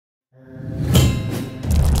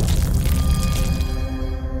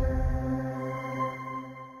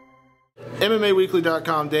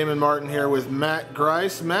MMAWeekly.com, Damon Martin here with Matt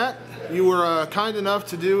Grice. Matt, you were kind enough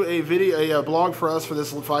to do a blog for us for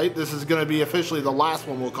this fight. This is going to be officially the last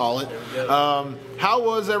one, we'll call it. How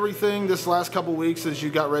was everything this last couple weeks as you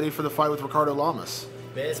got ready for the fight with Ricardo Lamas?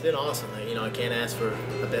 Man, it's been awesome. I can't ask for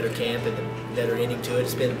a better camp and a better ending to it.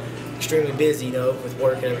 It's been extremely busy, with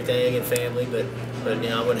work and everything and family, but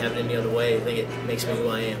I wouldn't have it any other way. I think it makes me who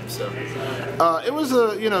I am. So it was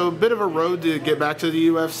a bit of a road to get back to the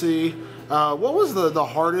UFC. What was the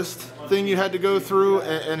hardest thing you had to go through,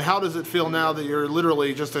 and how does it feel now that you're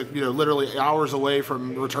literally just literally hours away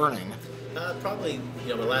from returning? Probably,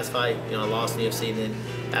 my last fight, I lost in the UFC, and then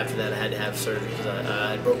after that I had to have surgery because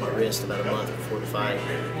I broke my wrist about a month before the fight,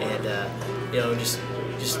 and just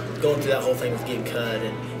going through that whole thing with getting cut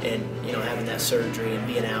and having that surgery and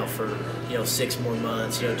being out for 6 more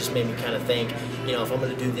months, just made me kind of think, if I'm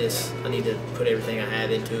going to do this, I need to put everything I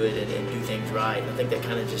have into it and do things right. I think that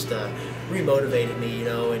kind of just remotivated me,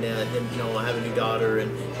 and then I have a new daughter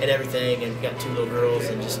and everything, and got 2 little girls,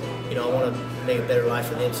 and just I want to make a better life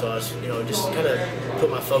for them. So I was just kind of put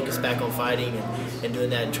my focus back on fighting and doing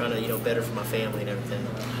that and trying to better for my family and everything.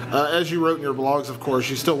 As you wrote in your blogs, of course,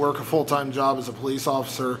 you still work a full-time job as a police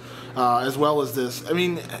officer, as well as this. I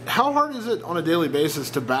mean, how hard is it on a daily basis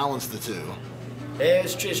to balance the two? Yeah,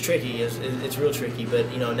 it's tricky. It's real tricky.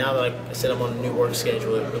 But now that, like I said, I'm on a new work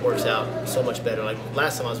schedule, it works out so much better. Like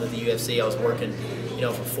last time I was with the UFC, I was working,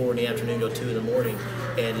 from 4 in the afternoon till 2 in the morning,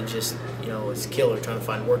 and it just, it's killer trying to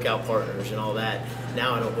find workout partners and all that.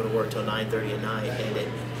 Now I don't go to work till 9:30 at night, and it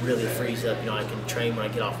really frees up. I can train when I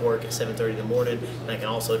get off work at 7:30 in the morning, and I can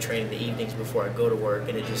also train in the evenings before I go to work,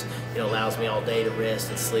 and it just allows me all day to rest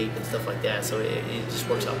and sleep and stuff like that. So it just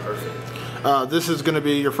works out perfect. This is going to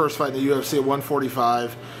be your first fight in the UFC at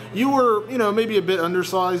 145. You were, maybe a bit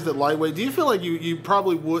undersized at lightweight. Do you feel like you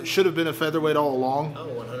probably should have been a featherweight all along? Oh,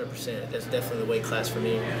 100%. That's definitely the weight class for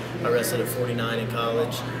me. I wrestled at 49 in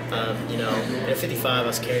college. At 55, I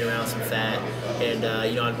was carrying around some fat, and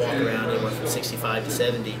I'd walk around anywhere from 65 to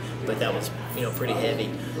 70, but that was pretty heavy.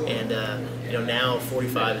 And now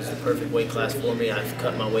 45 is the perfect weight class for me. I've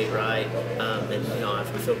cut my weight right, and I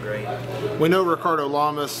feel great. We know Ricardo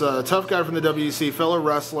Lamas, tough guy from the WEC, fellow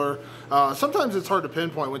wrestler. Sometimes it's hard to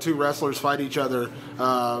pinpoint when 2 wrestlers fight each other.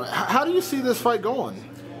 How do you see this fight going?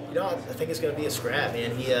 I think it's going to be a scrap,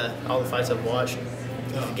 man. All the fights I've watched,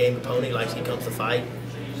 he's a game opponent. He likes he comes to fight.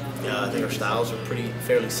 I think our styles are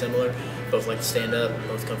fairly similar. Both like to stand up.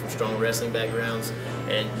 Both come from strong wrestling backgrounds,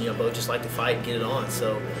 and both just like to fight and get it on.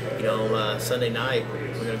 So Sunday night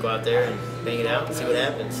we're going to go out there and bang it out and see what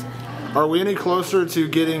happens. Are we any closer to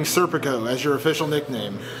getting Serpico as your official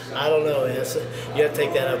nickname? I don't know, man. You have to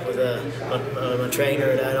take that up with my trainer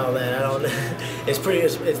and all that. I don't know. It's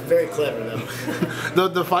very clever, though.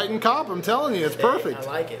 the fighting cop, I'm telling you, it's perfect.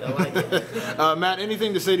 I like it. Matt,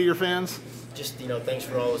 anything to say to your fans? Just, thanks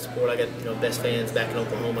for all the support. I got, best fans back in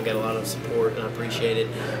Oklahoma. I got a lot of support, and I appreciate it,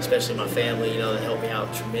 especially my family, that helped me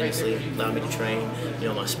out tremendously, allowed me to train,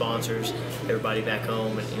 my sponsors, everybody back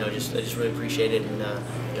home, and, I just really appreciate it, and,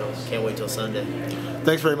 can't wait till Sunday.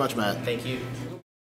 Thanks very much, Matt. Thank you.